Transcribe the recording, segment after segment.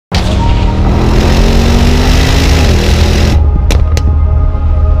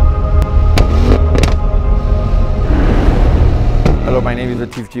name is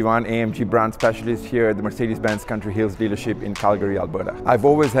Latif Jivan, AMG brand specialist here at the Mercedes-Benz Country Hills dealership in Calgary, Alberta. I've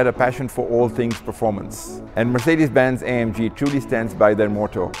always had a passion for all things performance. And Mercedes-Benz AMG truly stands by their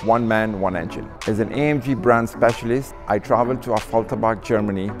motto, one man, one engine. As an AMG brand specialist, I traveled to Affalterbach,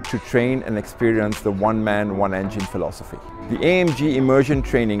 Germany to train and experience the one man, one engine philosophy. The AMG immersion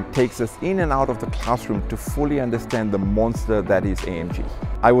training takes us in and out of the classroom to fully understand the monster that is AMG.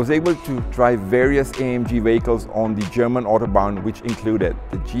 I was able to drive various AMG vehicles on the German Autobahn, which included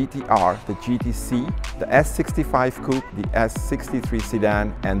the GTR, the GTC, the S65 Coupe, the S63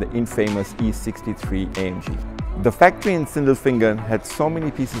 Sedan, and the infamous E63 AMG. The factory in Sindelfingen had so many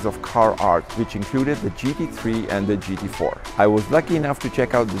pieces of car art, which included the GT3 and the GT4. I was lucky enough to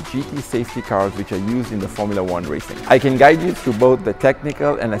check out the GT safety cars which are used in the Formula 1 racing. I can guide you through both the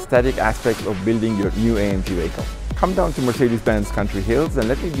technical and aesthetic aspects of building your new AMG vehicle. Come down to Mercedes-Benz Country Hills and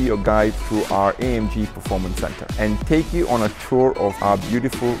let me be your guide through our AMG Performance Center and take you on a tour of our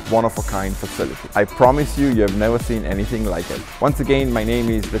beautiful, one-of-a-kind facility. I promise you, you have never seen anything like it. Once again, my name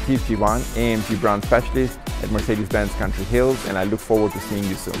is Latif Jivan, AMG brand specialist at Mercedes-Benz Country Hills, and I look forward to seeing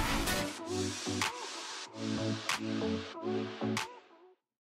you soon.